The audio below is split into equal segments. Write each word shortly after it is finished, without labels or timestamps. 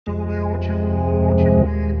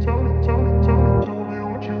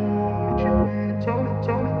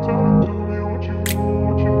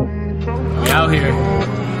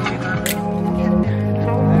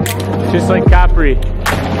free.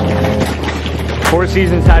 Four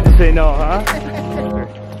Seasons had to say no, huh?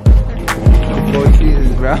 Four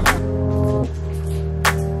Seasons, bro.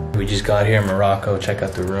 We just got here in Morocco. Check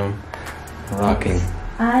out the room. Moroccan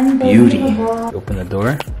beauty. Open the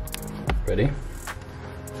door. Ready?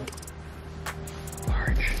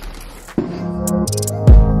 Large.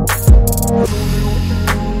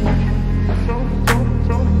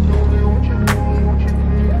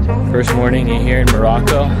 First morning in here in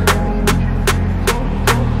Morocco.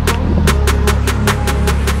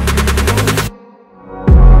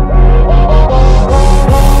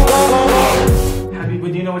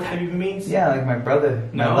 Do you know what Habib means? Yeah, like my brother.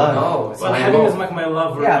 No, my love. no. Well, Habib is like my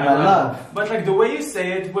love. Or yeah, my love. But like the way you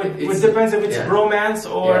say it, it depends if it's romance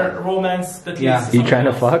or romance that leads. You trying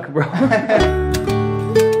to fuck, bro?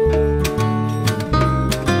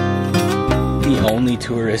 The only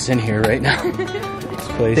tourist in here right now. This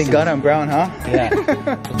place. They got him brown, huh? Yeah.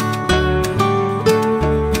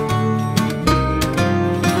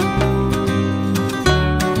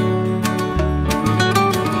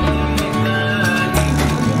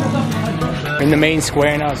 In the main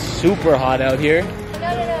square now, it's super hot out here. No.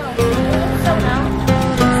 Somehow.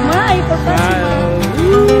 Smile, professional.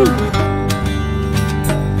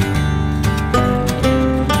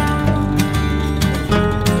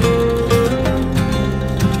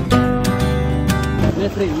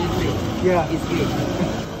 Yeah, he's gay.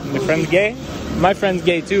 My friend's gay? My friend's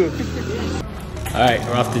gay too. Alright,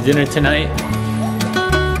 we're off to dinner tonight.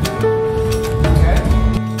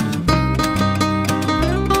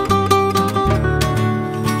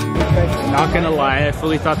 Not gonna lie, I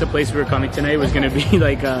fully thought the place we were coming tonight was gonna be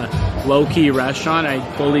like a low-key restaurant. I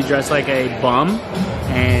fully dressed like a bum,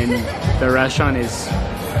 and the restaurant is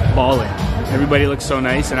ballin'. Everybody looks so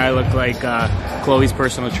nice, and I look like Chloe's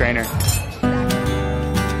personal trainer.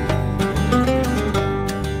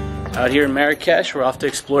 Out here in Marrakesh, we're off to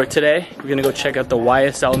explore today. We're gonna go check out the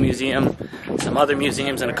YSL Museum, some other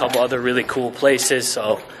museums, and a couple other really cool places,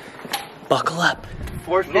 so buckle up.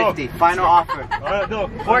 450, final offer.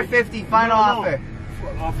 450, final offer.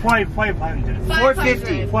 500.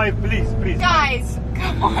 450. 5, please. Guys,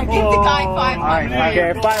 come on, give the guy 500.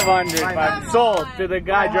 Okay, 500. Sold to the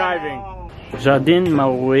guy driving. Jardin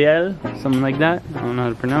Mauriel, something like that. I don't know how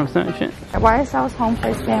to pronounce that shit. YSL was home for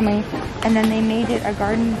his family, and then they made it a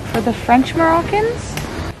garden for the French Moroccans.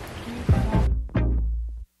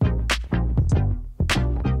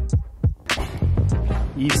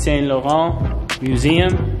 Yves Saint Laurent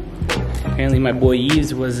Museum. Apparently my boy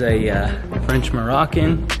Yves was a French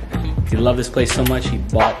Moroccan. He loved this place so much he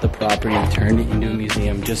bought the property and turned it into a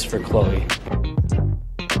museum just for Chloe.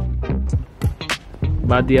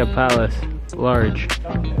 Badia Palace, large.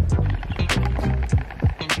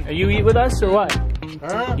 Are you eat with us or what?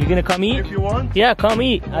 Huh? You gonna come eat? If you want. Yeah, come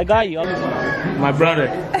eat. I got you. My brother.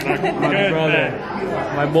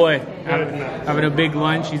 My boy. Having a big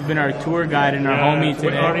lunch. He's been our tour guide and our homie today.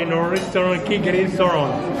 We are in a restaurant, King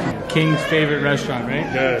restaurant. King's favorite restaurant, right?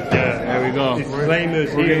 Yeah. There we go. It's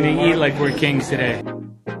famous. We're gonna eat like we're kings today.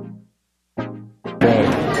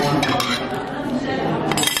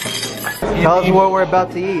 Tell us what we're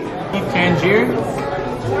about to eat. Tangier?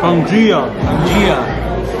 Angia.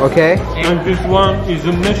 Okay. And this one is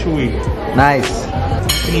a meshwi. Nice.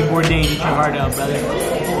 Any Bourdain, eat your heart out, brother.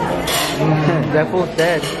 That fool's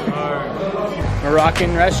dead.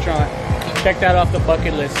 Moroccan restaurant. Check that off the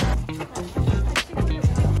bucket list.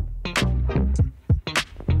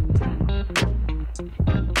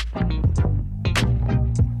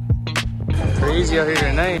 Crazy out here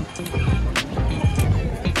tonight.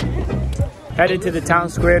 Headed to the town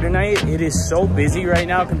square tonight. It is so busy right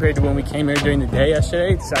now compared to when we came here during the day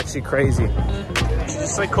yesterday. It's actually crazy.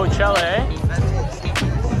 It's like Coachella, eh?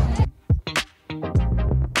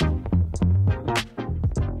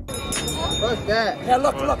 What's that? Yeah,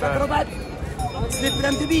 look, acrobat. Slippery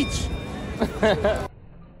on the beach.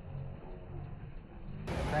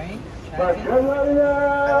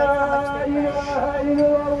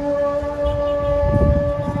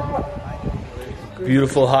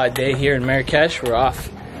 Beautiful hot day here in Marrakesh. We're off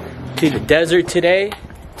to the desert today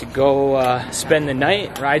to go spend the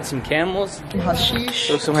night, ride some camels, throw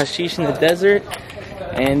some hashish in the desert,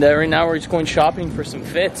 and right now we're just going shopping for some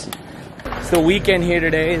fits. It's the weekend here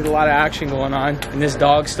today. There's a lot of action going on, and this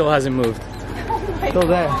dog still hasn't moved. Still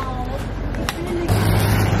there.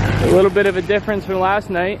 A little bit of a difference from last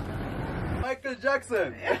night. Michael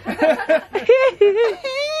Jackson.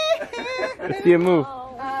 Let's see a move.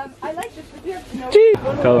 I like this with you.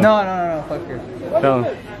 Tell him. No, fuck her. Tell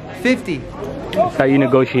him. 50. That's how you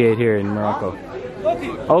negotiate here in Morocco.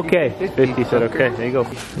 Okay. 50 said okay. There you go.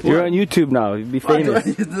 You're on YouTube now. You'd be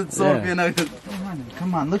famous. That's so good.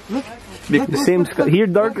 Come on, look. The same sky. Here,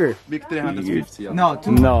 darker. Big 350. No,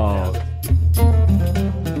 No.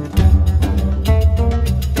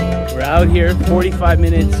 We're out here, 45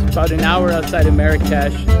 minutes, about an hour outside of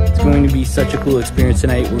Marrakesh. It's going to be such a cool experience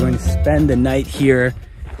tonight. We're going to spend the night here,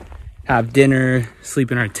 have dinner,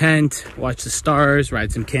 sleep in our tent, watch the stars,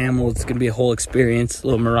 ride some camels. It's going to be a whole experience. A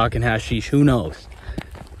little Moroccan hashish, who knows?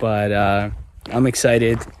 But I'm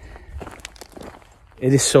excited.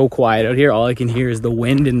 It is so quiet out here. All I can hear is the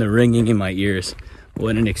wind and the ringing in my ears.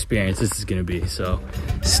 What an experience this is going to be. So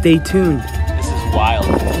stay tuned. This is wild.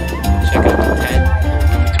 Check out the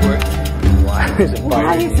tent. Tour. Why is it fire?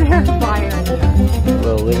 Why is there fire? A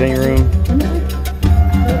little living room.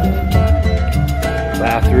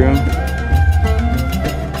 Bathroom.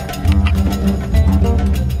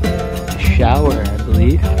 Shower, I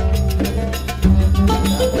believe.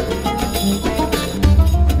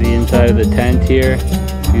 The inside of the tent here.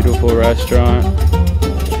 Beautiful restaurant.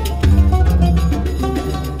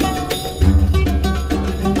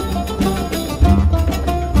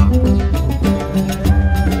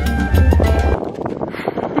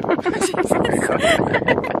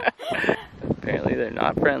 Apparently they're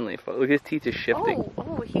not friendly. Look, his teeth are shifting.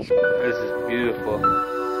 Oh, This is beautiful.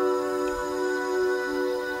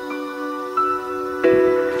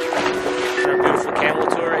 Our beautiful camel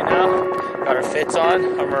tour right now. Got our fits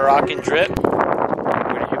on, our Moroccan drip.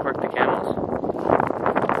 Where did you park the camels?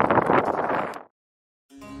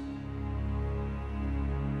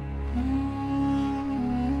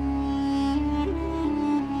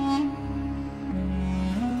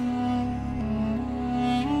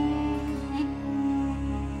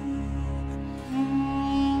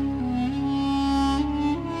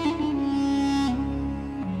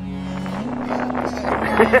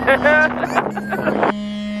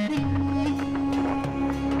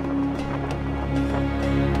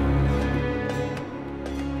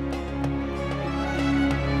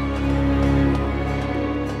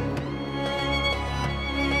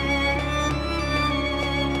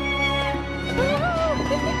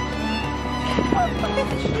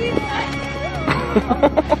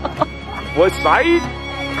 What side?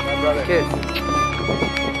 My brother. Kiss.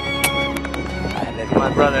 My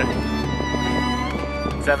brother.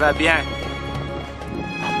 Ça va bien?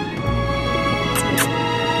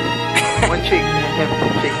 One cheek.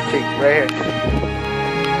 Cheek. Right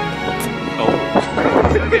here.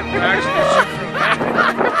 Oh.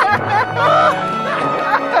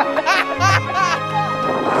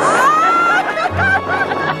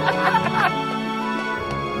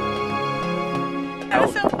 That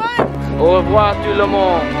was so fun. Au revoir tout le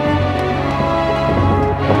monde.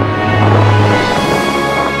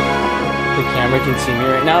 The camera can see me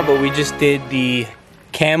right now, but we just did the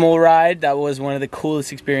camel ride. That was one of the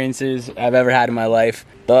coolest experiences I've ever had in my life.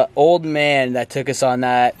 The old man that took us on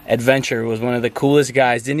that adventure was one of the coolest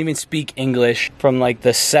guys. Didn't even speak English. From like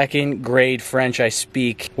the 2nd grade French I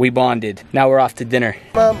speak, we bonded. Now we're off to dinner.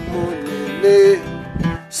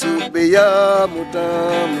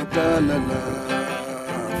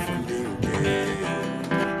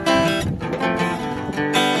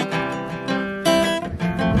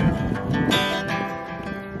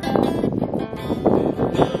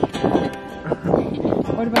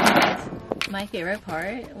 What about you guys? My favorite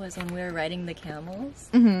part was when we were riding the camels,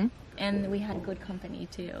 and we had good company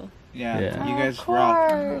too. Yeah. Yeah. You guys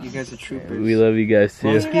rock. You guys are troopers. We love you guys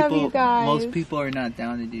too. love you guys. Most people are not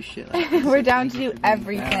down to do shit like this. We're down to do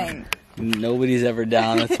everything. Nobody's ever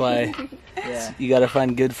down. That's why Yeah. you gotta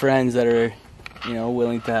find good friends that are, you know,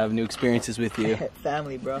 willing to have new experiences with you.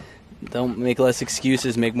 Family, bro. Don't make less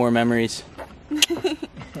excuses, make more memories.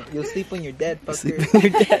 You'll sleep when you're dead, fucker. Sleep when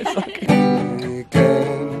you're dead,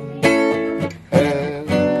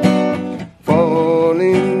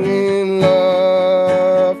 Falling in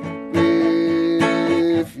love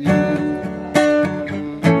with you.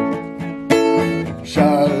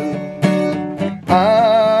 Shall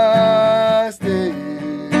I stay?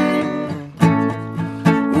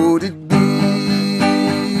 Would it be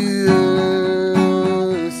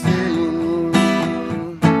a sin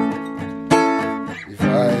if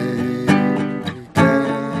I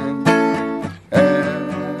can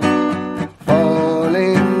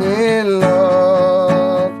falling in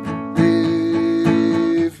love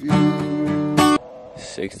with you?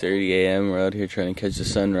 6:30 a.m. We're out here trying to catch the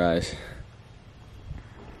sunrise.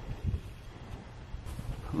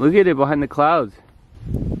 Look at it behind the clouds.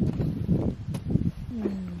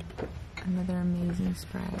 Another amazing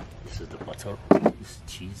spread. This is the butter. This is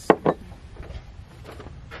cheese.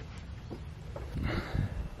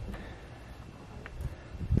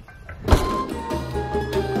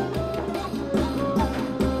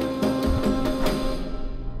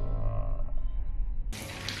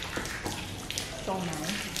 So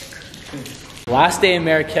nice. Last day in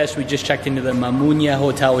Marrakesh, we just checked into the Mamounia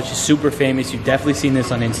Hotel, which is super famous. You've definitely seen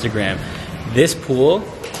this on Instagram. This pool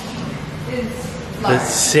is the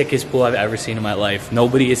sickest pool I've ever seen in my life.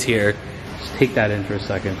 Nobody is here. Just take that in for a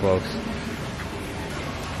second, folks.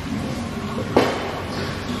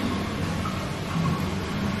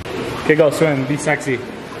 Okay, go swim. Be sexy.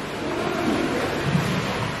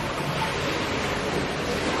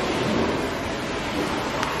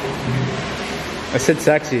 I said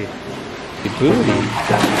sexy. Booty.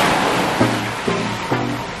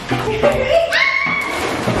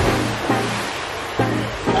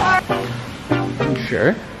 You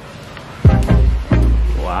sure?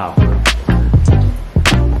 Wow.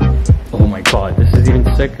 Oh my god, this is even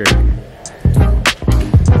sicker.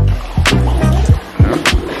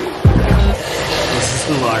 This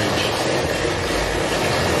is large.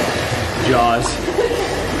 Jaws.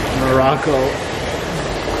 Morocco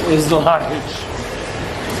is large.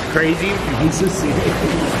 Crazy things to see.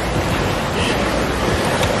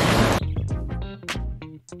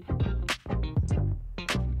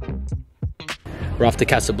 We're off to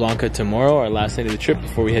Casablanca tomorrow, our last night of the trip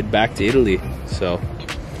before we head back to Italy. So,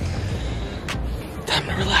 time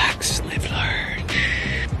to relax, live large.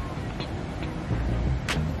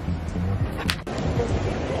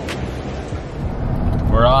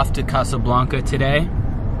 We're off to Casablanca today.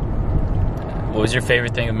 What was your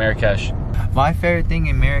favorite thing in Marrakesh? My favorite thing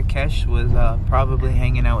in Marrakesh was probably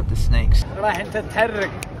hanging out with the snakes.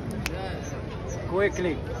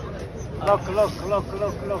 Quickly. Look.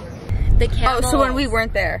 The camels. Oh, so when we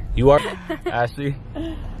weren't there. You are, Ashley?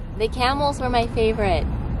 The camels were my favorite.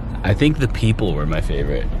 I think the people were my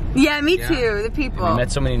favorite. Yeah, me too. The people. We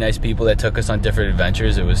met so many nice people that took us on different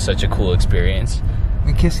adventures. It was such a cool experience.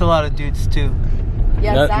 We kissed a lot of dudes too.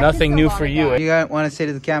 Yes, Nothing new for you. What do you guys want to say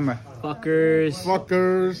to the camera? Fuckers.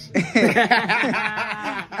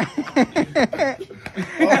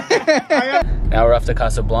 Now we're off to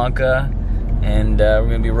Casablanca and we're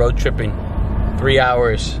gonna be road tripping 3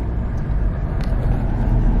 hours.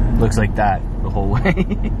 Looks like that the whole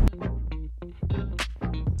way.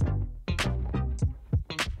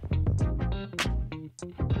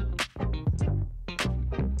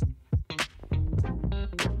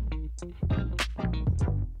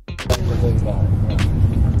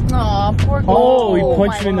 Aw, poor guy. Oh, he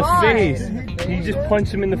punched him in the face. He just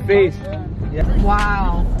punched him in the face.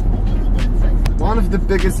 Wow. One of the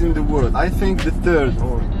biggest in the world. I think the third.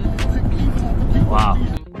 Wow.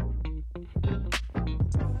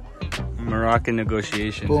 Moroccan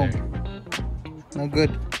negotiations. Boom. There. No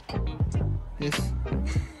good. Yes.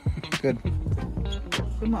 Good.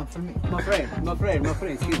 Come on, for me. My friend,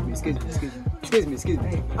 excuse me. Ayuha, excuse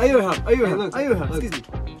me.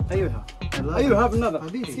 Ayuha, another.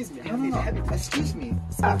 Excuse me. No. Excuse me.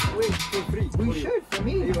 Wait, for free. We should, for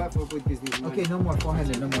me. You have for good business. Okay, no more.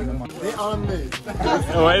 400. No more. They are amazed.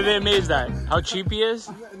 Why are they amazed at? How cheap he is?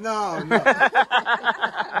 No.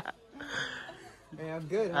 Hey, I'm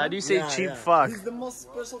good. How do you say cheap fuck? He's the most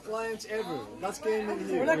special client ever. That's came in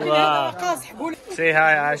here. Wow. Say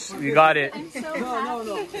hi, Ash. You got it.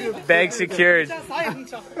 No. Bag secured.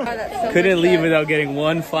 Couldn't leave without getting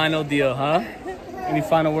one final deal, huh? Any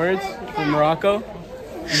final words from Morocco?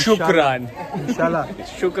 Shukran. Inshallah.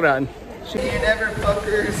 Shukran. See you never,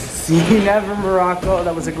 fuckers. See you never, Morocco.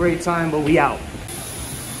 That was a great time, but we out.